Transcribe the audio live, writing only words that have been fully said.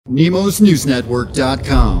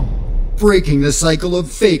NemosNewsNetwork.com. Breaking the cycle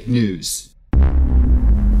of fake news.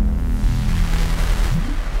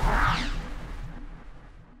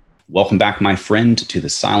 Welcome back, my friend, to The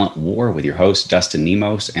Silent War with your host, Dustin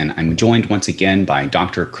Nemos, and I'm joined once again by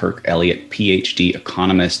Dr. Kirk Elliott, PhD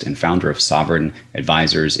economist and founder of Sovereign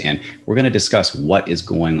Advisors, and we're going to discuss what is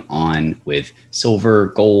going on with silver,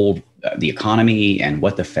 gold, the economy, and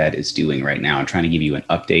what the Fed is doing right now. I'm trying to give you an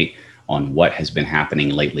update on what has been happening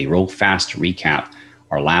lately. Real fast recap.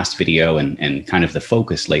 Our last video and kind of the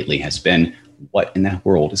focus lately has been what in the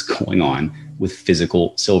world is going on with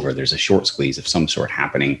physical silver. There's a short squeeze of some sort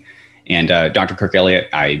happening. And Dr. Kirk Elliott,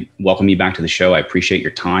 I welcome you back to the show. I appreciate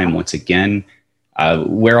your time once again.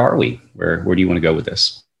 Where are we? Where do you want to go with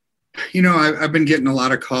this? You know, I've been getting a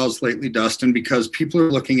lot of calls lately, Dustin, because people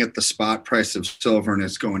are looking at the spot price of silver and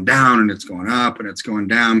it's going down and it's going up and it's going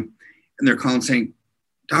down. And they're calling saying,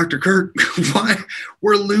 Dr. Kirk, why?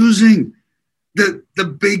 We're losing. The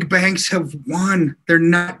big banks have won. They're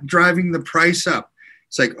not driving the price up.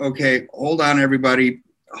 It's like, okay, hold on, everybody.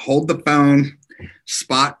 Hold the phone.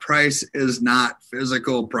 Spot price is not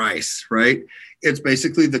physical price, right? It's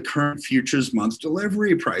basically the current futures month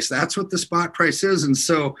delivery price. That's what the spot price is. And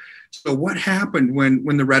so what happened when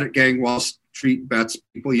the Reddit gang, Wall Street Bets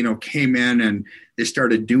people, came in and they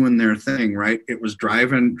started doing their thing, right? It was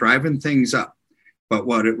driving things up. But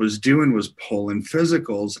what it was doing was pulling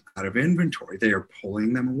physicals out of inventory. They are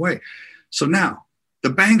pulling them away. So now the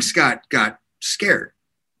banks got scared.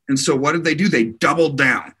 And so what did they do? They doubled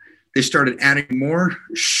down. They started adding more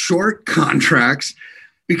short contracts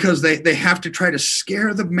because they have to try to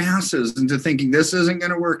scare the masses into thinking this isn't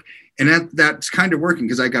going to work. And that's kind of working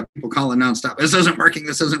because I got people calling nonstop. This isn't working.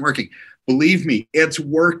 This isn't working. Believe me, it's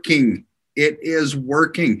working. It is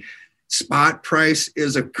working. Spot price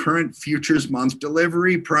is a current futures month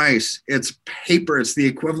delivery price. It's paper. It's the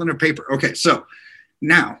equivalent of paper. Okay, so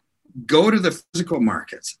now go to the physical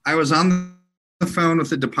markets. I was on the phone with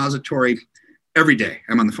the depository every day.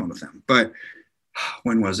 I'm on the phone with them. But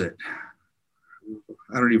when was it?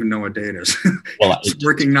 I don't even know what day it is. Well, it's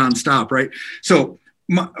working nonstop, right? So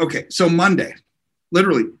Monday.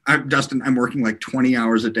 Literally, Dustin, I'm working like 20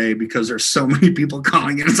 hours a day because there's so many people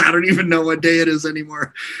calling in. I don't even know what day it is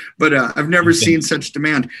anymore. But I've never seen such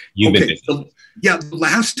demand. The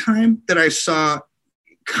last time that I saw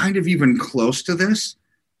kind of even close to this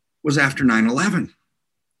was after 9/11.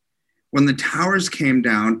 When the towers came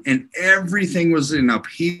down and everything was in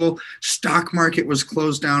upheaval, stock market was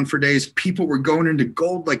closed down for days. People were going into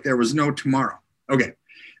gold like there was no tomorrow. Okay,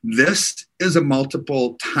 this is a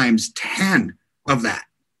multiple times 10 of that.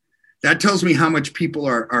 That tells me how much people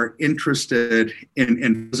are interested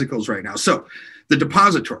in physicals right now. So the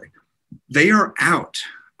depository, they are out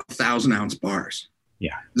 1,000-ounce bars.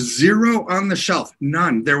 Yeah. 0 on the shelf.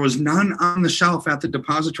 None. There was none on the shelf at the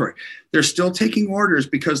depository. They're still taking orders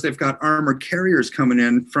because they've got armored carriers coming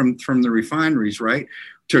in from the refineries, right,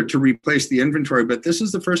 to replace the inventory. But this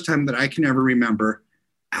is the first time that I can ever remember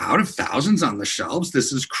out of thousands on the shelves.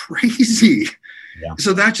 This is crazy. Yeah.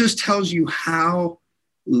 So that just tells you how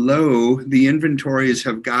low the inventories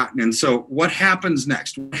have gotten. And so what happens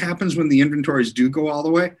next? What happens when the inventories do go all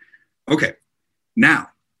the way? Okay, now,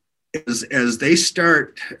 as they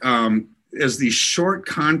start, as these short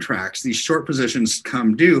contracts, these short positions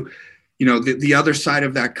come due, the other side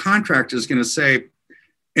of that contract is going to say,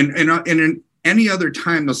 and in any other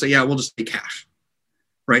time, they'll say, yeah, we'll just pay cash.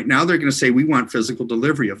 Right now, they're going to say, we want physical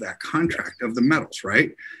delivery of that contract of the metals,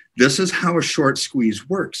 right? This is how a short squeeze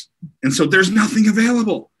works. And so there's nothing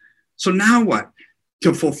available. So now what?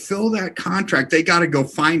 To fulfill that contract, they got to go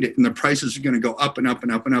find it. And the prices are going to go up and up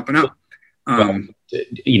and up and up and up. I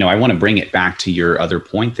want to bring it back to your other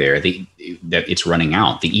point there, that it's running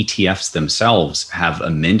out. The ETFs themselves have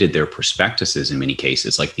amended their prospectuses in many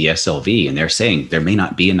cases, like the SLV, and they're saying there may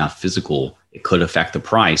not be enough physical. It could affect the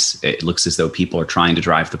price. It looks as though people are trying to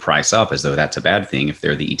drive the price up, as though that's a bad thing. If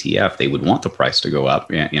they're the ETF, they would want the price to go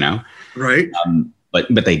up, Right.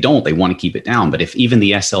 But they don't. They want to keep it down. But if even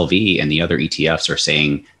the SLV and the other ETFs are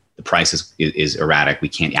saying the price is erratic, we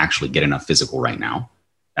can't actually get enough physical right now,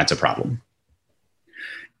 that's a problem.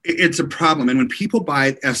 It's a problem. And when people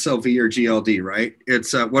buy SLV or GLD, right,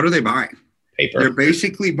 it's what are they buying? Paper. They're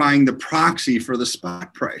basically buying the proxy for the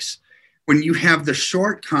spot price. When you have the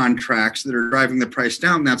short contracts that are driving the price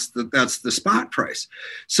down, that's the spot price.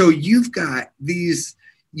 So you've got these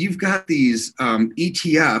ETFs,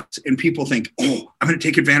 and people think, oh, I'm going to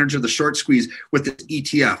take advantage of the short squeeze with this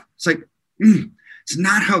ETF. It's like, it's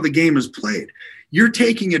not how the game is played. You're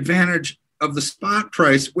taking advantage of the spot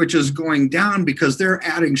price, which is going down because they're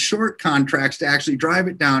adding short contracts to actually drive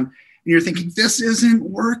it down. And you're thinking, this isn't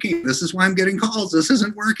working. This is why I'm getting calls. This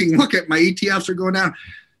isn't working. Look at my ETFs are going down.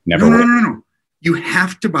 No. You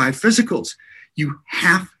have to buy physicals. You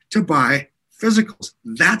have to buy physicals.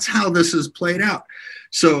 That's how this is played out.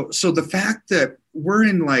 So the fact that we're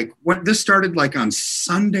in this started on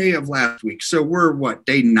Sunday of last week. So we're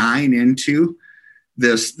day 9 into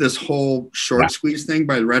this whole short squeeze thing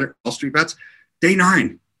by the Reddit Wall Street Bets. Day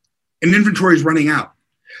 9, and inventory is running out.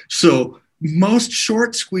 So most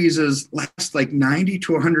short squeezes last 90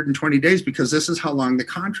 to 120 days because this is how long the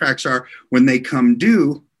contracts are. When they come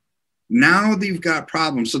due, now they've got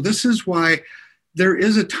problems. So this is why there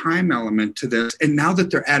is a time element to this. And now that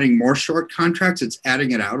they're adding more short contracts, it's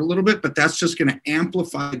adding it out a little bit, but that's just going to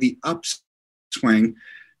amplify the upswing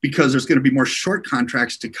because there's going to be more short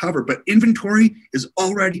contracts to cover. But inventory is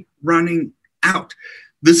already running out.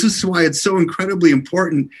 This is why it's so incredibly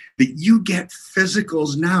important that you get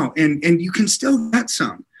physicals now, and you can still get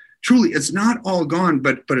some. Truly, it's not all gone,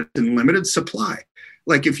 but it's in limited supply.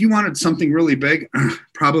 If you wanted something really big,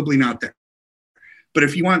 probably not there. But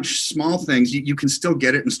if you want small things, you can still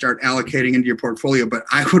get it and start allocating into your portfolio. But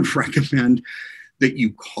I would recommend that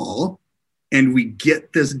you call and we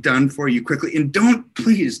get this done for you quickly. And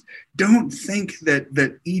please don't think that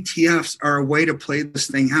ETFs are a way to play this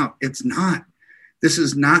thing out. It's not. This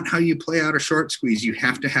is not how you play out a short squeeze. You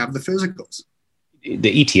have to have the physicals.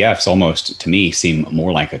 The ETFs almost, to me, seem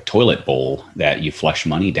more like a toilet bowl that you flush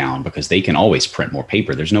money down because they can always print more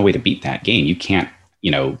paper. There's no way to beat that game. You can't,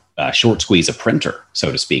 short squeeze a printer,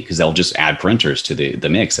 so to speak, because they'll just add printers to the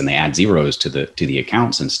mix and they add zeros to the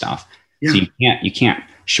accounts and stuff. Yeah. So you can't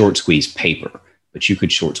short squeeze paper, but you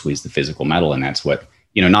could short squeeze the physical metal. And that's what,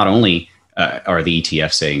 not only are the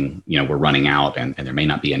ETFs saying, we're running out and there may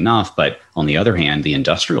not be enough. But on the other hand, the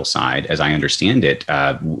industrial side, as I understand it,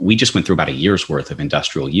 we just went through about a year's worth of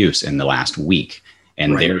industrial use in the last week.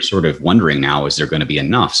 And they're sort of wondering now, is there going to be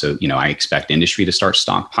enough? So, I expect industry to start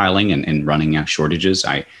stockpiling and running out shortages.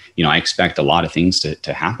 I expect a lot of things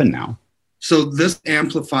to happen now. So this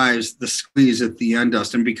amplifies the squeeze at the end,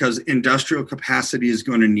 Dustin, because industrial capacity is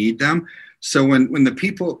going to need them. So when the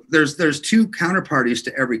people, there's two counterparties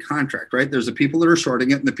to every contract, right? There's the people that are shorting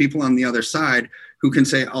it and the people on the other side who can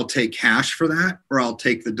say, I'll take cash for that or I'll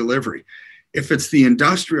take the delivery. If it's the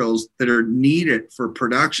industrials that are needed for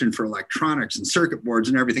production for electronics and circuit boards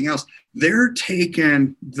and everything else, they're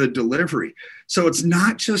taking the delivery. So it's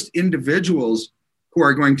not just individuals who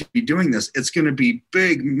are going to be doing this. It's going to be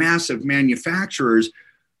big, massive manufacturers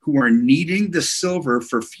who are needing the silver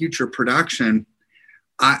for future production.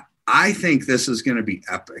 I think this is going to be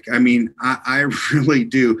epic. I mean, I really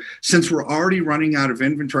do. Since we're already running out of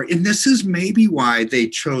inventory, and this is maybe why they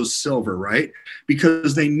chose silver, right?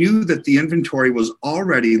 Because they knew that the inventory was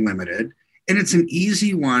already limited, and it's an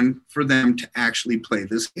easy one for them to actually play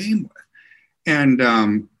this game with. And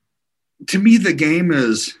to me, the game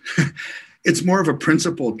is, it's more of a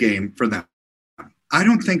principled game for them. I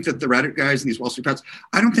don't think that the Reddit guys and these Wall Street Bets,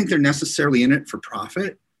 I don't think they're necessarily in it for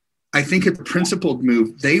profit. I think it's a principled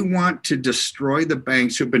move. They want to destroy the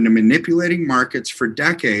banks who have been manipulating markets for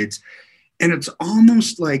decades. And it's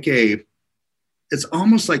almost like a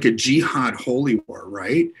jihad holy war,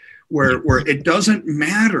 right? Where it doesn't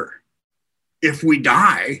matter if we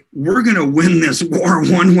die, we're going to win this war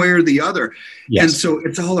one way or the other. Yes. And so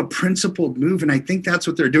it's all a principled move. And I think that's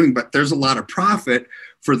what they're doing. But there's a lot of profit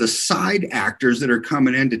for the side actors that are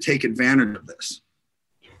coming in to take advantage of this.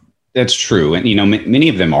 That's true. And, many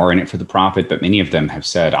of them are in it for the profit, but many of them have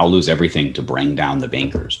said, I'll lose everything to bring down the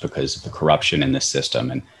bankers because of the corruption in this system.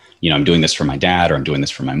 And, I'm doing this for my dad, or I'm doing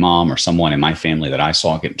this for my mom, or someone in my family that I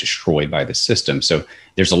saw get destroyed by the system. So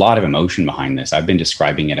there's a lot of emotion behind this. I've been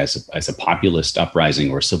describing it as a populist uprising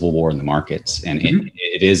or a civil war in the markets. And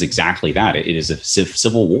it is exactly that. It is a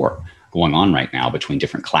civil war going on right now between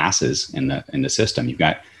different classes in the system. You've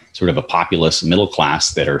got sort of a populist middle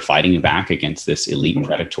class that are fighting back against this elite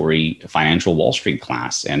predatory financial Wall Street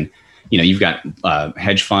class. And, you've got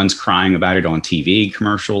hedge funds crying about it on TV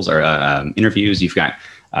commercials or interviews. You've got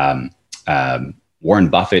Warren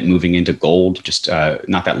Buffett moving into gold just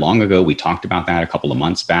not that long ago. We talked about that a couple of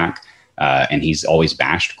months back. And he's always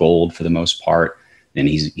bashed gold for the most part. And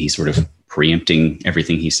he's sort of preempting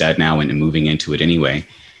everything he said now and moving into it anyway.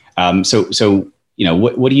 So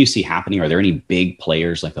what do you see happening? Are there any big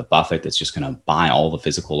players like a Buffett that's just going to buy all the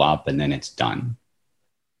physical up and then it's done?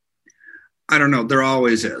 I don't know. There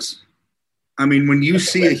always is. I mean, when you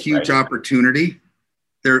see a huge opportunity,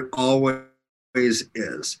 there always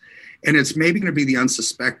is. And it's maybe going to be the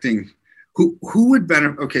unsuspecting who would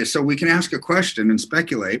benefit. Okay, so we can ask a question and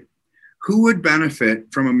speculate. Who would benefit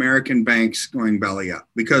from American banks going belly up?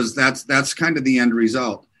 Because that's kind of the end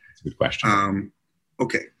result. Good question.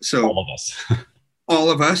 Okay, so All of us. all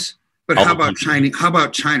of us. But All how the about people. China? How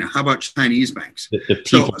about China? How about Chinese banks? The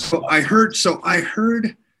people. So I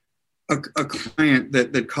heard a client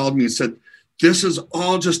that called me and said, this is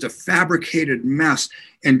all just a fabricated mess.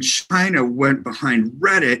 And China went behind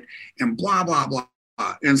Reddit and blah, blah, blah.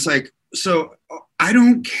 And it's like, so I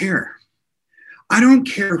don't care. I don't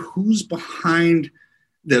care who's behind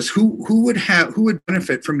this, who would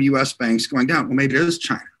benefit from US banks going down. Well, maybe it is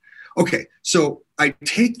China. Okay, so I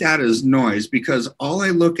take that as noise because all I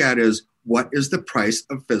look at is what is the price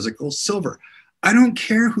of physical silver. I don't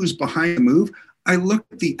care who's behind the move. I look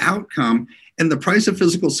at the outcome, and the price of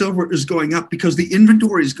physical silver is going up because the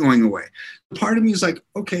inventory is going away. Part of me is like,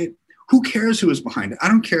 okay, who cares who is behind it? I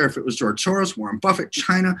don't care if it was George Soros, Warren Buffett,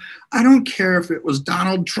 China. I don't care if it was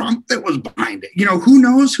Donald Trump that was behind it. Who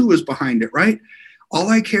knows who is behind it, right? All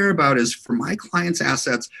I care about is for my clients'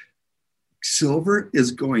 assets, silver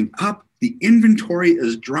is going up. The inventory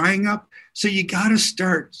is drying up. So you got to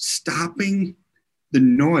start stopping the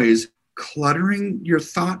noise, cluttering your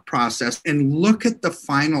thought process, and look at the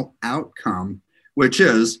final outcome, which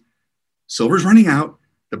is silver's running out.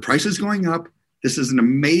 The price is going up. This is an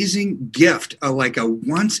amazing gift, like a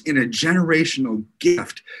once in a generational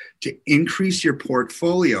gift to increase your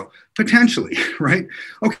portfolio, potentially, right?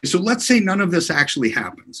 Okay, so let's say none of this actually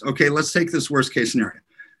happens. Okay, let's take this worst case scenario.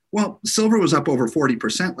 Well, silver was up over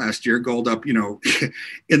 40% last year, gold up, in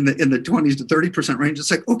the 20s to 30% range.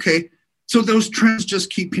 It's like, okay, so those trends just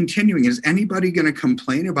keep continuing. Is anybody going to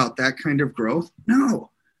complain about that kind of growth? No.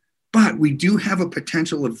 But we do have a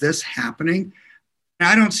potential of this happening.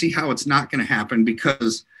 I don't see how it's not going to happen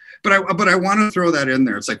but I want to throw that in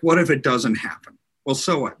there. It's like, what if it doesn't happen? Well,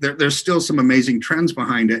 so what? There's still some amazing trends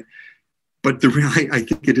behind it. But I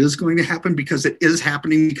think it is going to happen because it is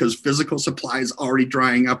happening because physical supply is already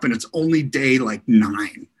drying up and it's only day like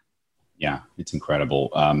 9. Yeah, it's incredible.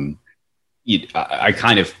 I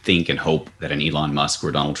kind of think and hope that an Elon Musk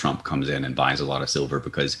or Donald Trump comes in and buys a lot of silver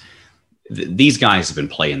because these guys have been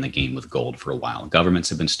playing the game with gold for a while. Governments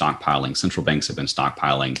have been stockpiling. Central banks have been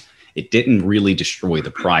stockpiling. It didn't really destroy the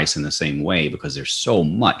price in the same way because there's so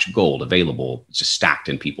much gold available just stacked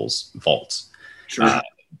in people's vaults. Sure.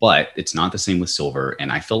 But it's not the same with silver. And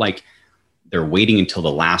I feel like they're waiting until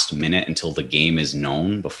the last minute, until the game is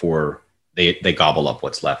known before they gobble up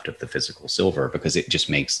what's left of the physical silver because it just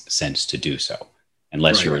makes sense to do so.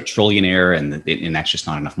 Unless you're a trillionaire and that's just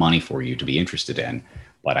not enough money for you to be interested in.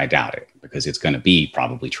 But I doubt it because it's going to be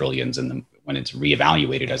probably trillions when it's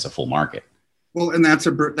reevaluated as a full market. Well, and that's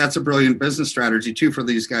a brilliant business strategy too for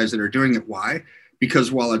these guys that are doing it. Why?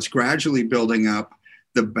 Because while it's gradually building up,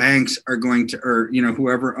 the banks are going to, or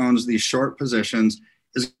whoever owns these short positions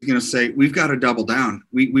is going to say, we've got to double down.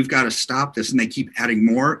 We've got to stop this. And they keep adding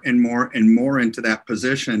more and more and more into that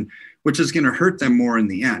position, which is going to hurt them more in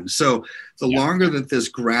the end. So the longer that this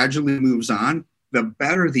gradually moves on, the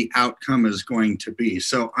better the outcome is going to be.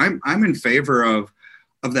 So I'm in favor of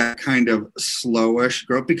that kind of slowish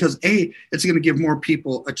growth because it's going to give more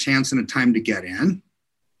people a chance and a time to get in,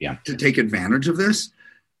 to take advantage of this.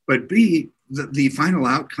 But B, the final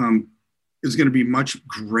outcome is going to be much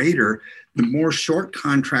greater. The more short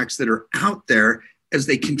contracts that are out there as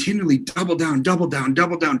they continually double down,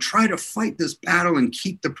 try to fight this battle and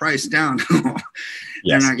keep the price down.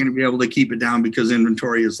 They're not going to be able to keep it down because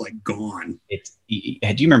inventory is like gone. Do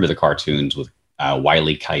you remember the cartoons with Wile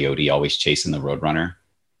E. Coyote always chasing the Roadrunner?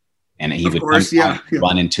 And he would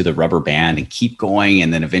run into the rubber band and keep going.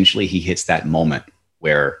 And then eventually he hits that moment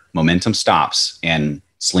where momentum stops and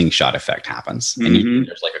slingshot effect happens. And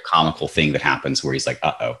there's like a comical thing that happens where he's like,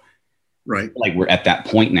 uh-oh. Right. Like we're at that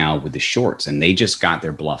point now with the shorts, and they just got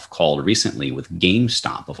their bluff called recently with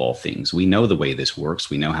GameStop of all things. We know the way this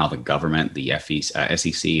works. We know how the government, the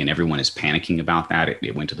SEC, and everyone is panicking about that.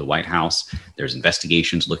 It went to the White House. There's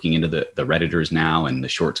investigations looking into the Redditors now and the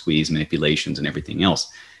short squeeze manipulations and everything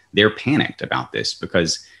else. They're panicked about this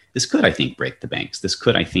because this could, I think, break the banks. This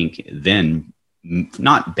could, I think, then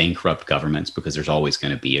not bankrupt governments because there's always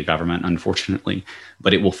going to be a government, unfortunately,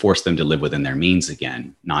 but it will force them to live within their means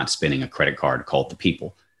again, not spinning a credit card called the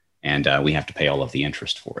people. And we have to pay all of the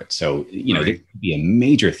interest for it. So, it could be a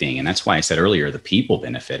major thing. And that's why I said earlier, the people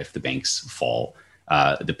benefit if the banks fall.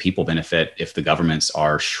 The people benefit if the governments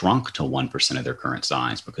are shrunk to 1% of their current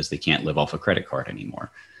size because they can't live off a credit card anymore.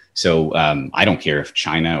 So I don't care if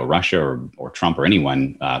China or Russia or Trump or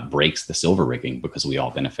anyone breaks the silver rigging because we all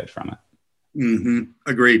benefit from it.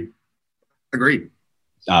 Agreed.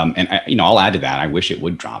 And I'll add to that. I wish it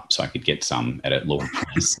would drop so I could get some at a lower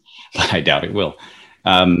price, but I doubt it will.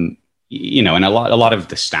 And a lot of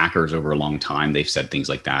the stackers over a long time, they've said things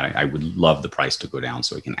like that. I would love the price to go down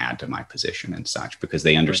so I can add to my position and such, because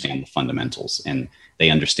they understand the fundamentals and they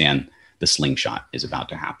understand the slingshot is about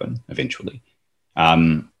to happen eventually.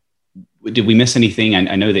 Did we miss anything?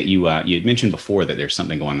 I know that you had mentioned before that there's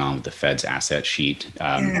something going on with the Fed's asset sheet.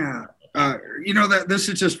 That this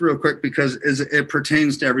is just real quick because it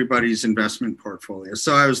pertains to everybody's investment portfolio.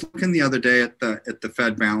 So I was looking the other day at the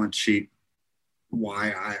Fed balance sheet.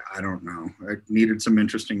 Why I don't know. I needed some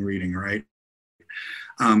interesting reading, right?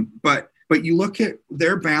 But you look at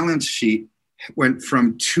their balance sheet went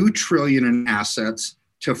from 2 trillion in assets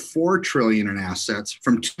to 4 trillion in assets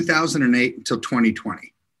from 2008 until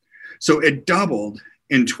 2020. So it doubled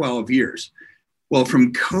in 12 years. Well,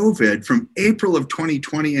 from COVID, from April of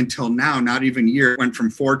 2020 until now, not even a year, it went from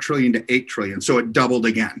 4 trillion to 8 trillion. So it doubled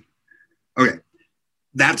again. Okay.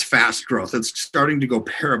 That's fast growth. It's starting to go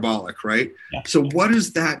parabolic, right? Yeah. So what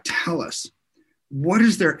does that tell us? What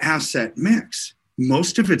is their asset mix?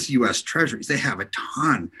 Most of it's U.S. Treasuries. They have a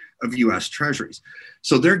ton of U.S. Treasuries.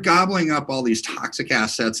 So they're gobbling up all these toxic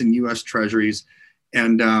assets in U.S. Treasuries.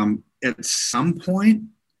 And at some point,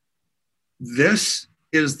 this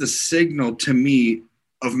is the signal to me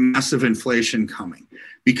of massive inflation coming,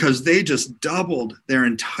 because they just doubled their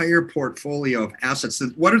entire portfolio of assets.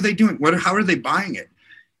 What are they doing? How are they buying it?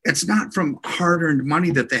 It's not from hard-earned money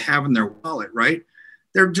that they have in their wallet, right?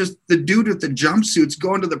 They're just the dude with the jumpsuits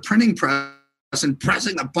going to the printing press and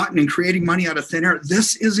pressing a button and creating money out of thin air.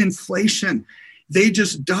 This is inflation. They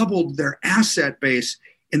just doubled their asset base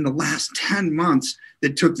in the last 10 months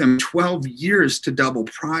that took them 12 years to double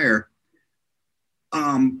prior.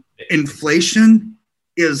 Inflation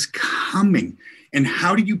is coming. And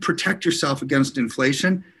how do you protect yourself against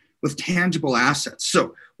inflation? With tangible assets.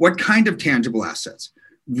 So what kind of tangible assets?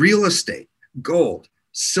 Real estate, gold,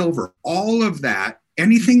 silver, all of that,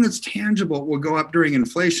 anything that's tangible will go up during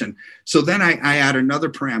inflation. So then I add another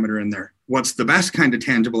parameter in there. What's the best kind of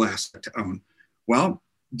tangible asset to own? Well,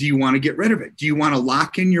 do you want to get rid of it? Do you want to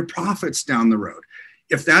lock in your profits down the road?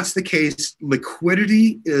 If that's the case,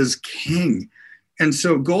 liquidity is king. And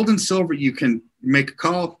so gold and silver, you can make a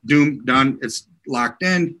call, done, it's locked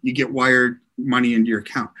in, you get wired money into your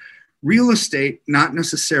account. Real estate, not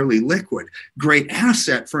necessarily liquid. Great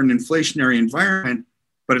asset for an inflationary environment,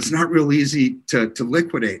 but it's not real easy to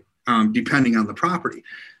liquidate depending on the property.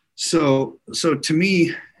 So to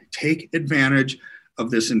me, take advantage of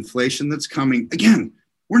this inflation that's coming. Again,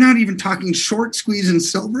 we're not even talking short squeeze in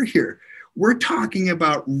silver here. We're talking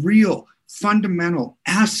about real fundamental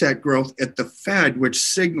asset growth at the Fed, which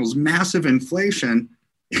signals massive inflation.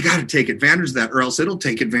 You got to take advantage of that, or else it'll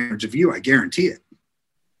take advantage of you. I guarantee it.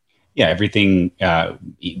 Yeah, everything,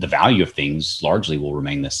 the value of things largely will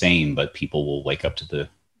remain the same, but people will wake up to the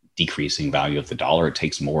decreasing value of the dollar. It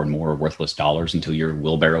takes more and more worthless dollars until you're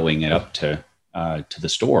wheelbarrowing it up to the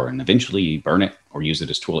store, and eventually you burn it or use it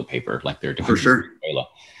as toilet paper, like they're doing. For sure.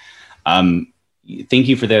 Thank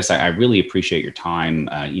you for this. I really appreciate your time.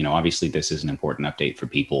 Obviously this is an important update for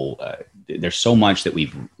people. There's so much that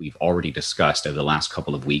we've already discussed over the last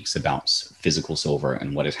couple of weeks about physical silver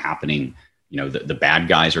and what is happening. The bad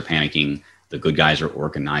guys are panicking. The good guys are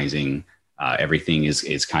organizing. Everything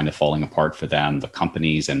is kind of falling apart for them. The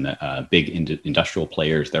companies and the big industrial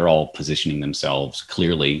players, they're all positioning themselves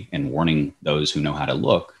clearly and warning those who know how to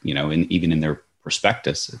look, and even in their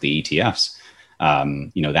prospectus, the ETFs.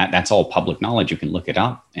 That's all public knowledge. You can look it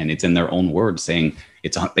up, and it's in their own words saying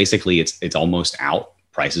it's basically it's almost out.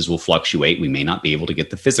 Prices will fluctuate. We may not be able to get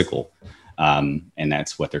the physical. And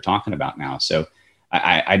that's what they're talking about now. So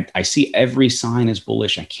I see every sign as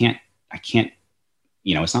bullish. I can't,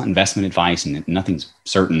 it's not investment advice and nothing's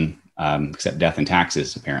certain except death and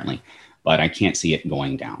taxes apparently, but I can't see it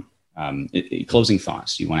going down. Closing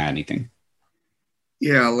thoughts. Do you want to add anything?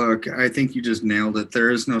 Yeah, look, I think you just nailed it. There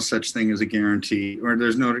is no such thing as a guarantee, or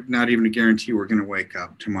there's not even a guarantee we're going to wake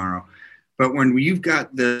up tomorrow. But when you've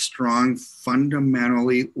got this strong,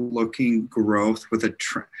 fundamentally looking growth with a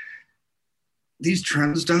trend, these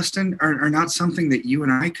trends, Dustin, are not something that you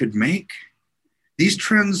and I could make. These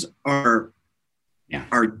trends are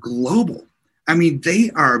global. I mean, they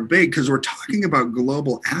are big because we're talking about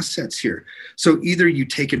global assets here. So either you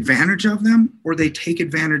take advantage of them or they take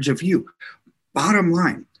advantage of you. Bottom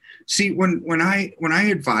line. See, when I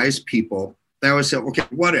advise people, they always say, okay,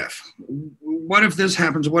 what if? What if this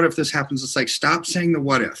happens? What if this happens? It's like, stop saying the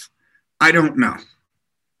what if. I don't know.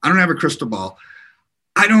 I don't have a crystal ball.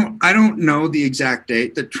 I don't know the exact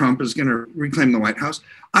date that Trump is going to reclaim the White House.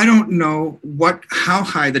 I don't know how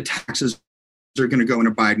high the taxes are going to go in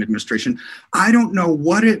a Biden administration. I don't know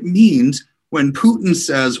what it means when Putin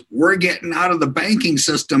says we're getting out of the banking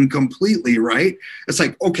system completely, right? It's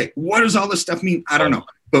like, okay, what does all this stuff mean? I don't know.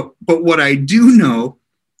 But what I do know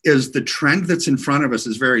is the trend that's in front of us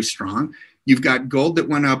is very strong. You've got gold that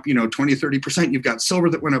went up, 20, 30%. You've got silver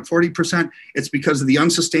that went up 40%. It's because of the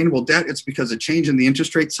unsustainable debt. It's because of change in the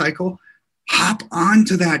interest rate cycle. Hop on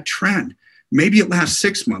to that trend. Maybe it lasts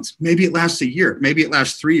 6 months. Maybe it lasts a year. Maybe it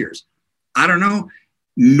lasts 3 years. I don't know.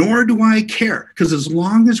 Nor do I care, because as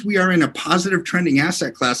long as we are in a positive trending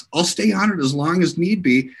asset class, I'll stay on it as long as need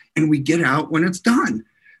be, and we get out when it's done,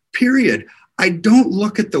 period. I don't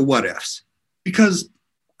look at the what ifs because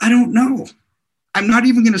I don't know. I'm not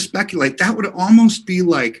even going to speculate. That would almost be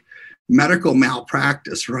like medical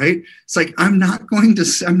malpractice, right? It's like, I'm not going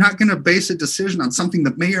to base a decision on something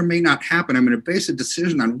that may or may not happen. I'm going to base a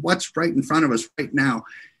decision on what's right in front of us right now.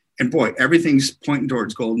 And boy, everything's pointing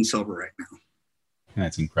towards gold and silver right now.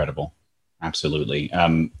 That's incredible. Absolutely.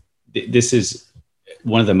 This is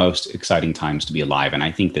one of the most exciting times to be alive. And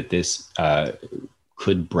I think that this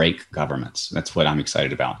could break governments. That's what I'm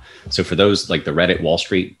excited about. So for those like the Reddit Wall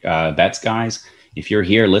Street bets guys, if you're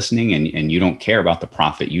here listening and you don't care about the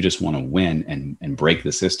profit, you just want to win and break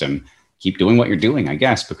the system, keep doing what you're doing, I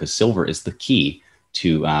guess, because silver is the key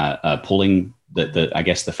to pulling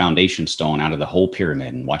the foundation stone out of the whole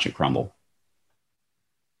pyramid and watch it crumble.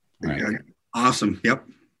 All right. Awesome. Yep.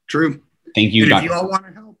 True. Thank you. And if you all want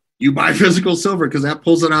to help, you buy physical silver because that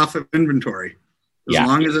pulls it off of inventory as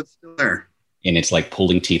long as it's still there. And it's like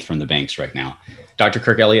pulling teeth from the banks right now. Dr.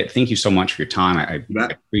 Kirk Elliott, thank you so much for your time. I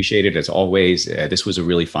appreciate it as always. This was a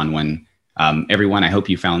really fun one. Everyone, I hope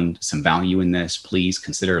you found some value in this. Please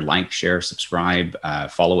consider like, share, subscribe,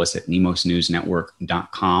 follow us at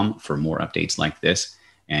nemosnewsnetwork.com for more updates like this,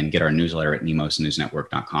 and get our newsletter at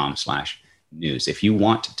nemosnewsnetwork.com/news. If you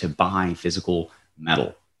want to buy physical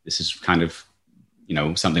metal, this is kind of,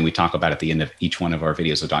 something we talk about at the end of each one of our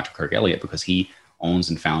videos with Dr. Kirk Elliott, because he owns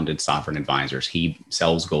and founded Sovereign Advisors. He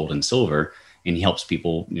sells gold and silver, and he helps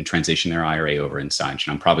people transition their IRA over and such.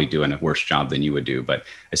 And I'm probably doing a worse job than you would do, but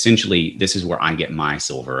essentially this is where I get my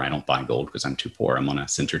silver. I don't buy gold because I'm too poor. I'm on a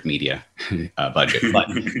Centered Media budget.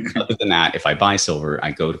 But other than that, if I buy silver,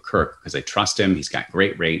 I go to Kirk because I trust him. He's got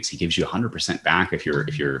great rates. He gives you 100% back if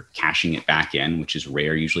you're cashing it back in, which is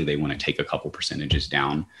rare. Usually they want to take a couple percentages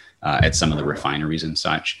down at some of the refineries and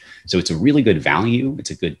such. So it's a really good value.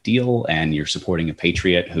 It's a good deal. And you're supporting a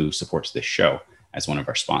patriot who supports this show as one of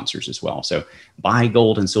our sponsors as well. So buy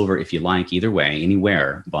gold and silver if you like, either way,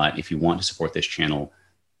 anywhere. But if you want to support this channel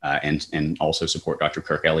and also support Dr.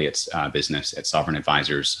 Kirk Elliott's business at Sovereign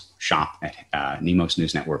Advisors, shop at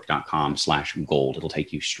nemosnewsnetwork.com/gold. It'll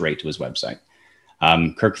take you straight to his website.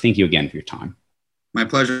 Kirk, thank you again for your time. My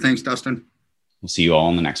pleasure. Thanks, Dustin. We'll see you all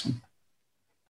in the next one.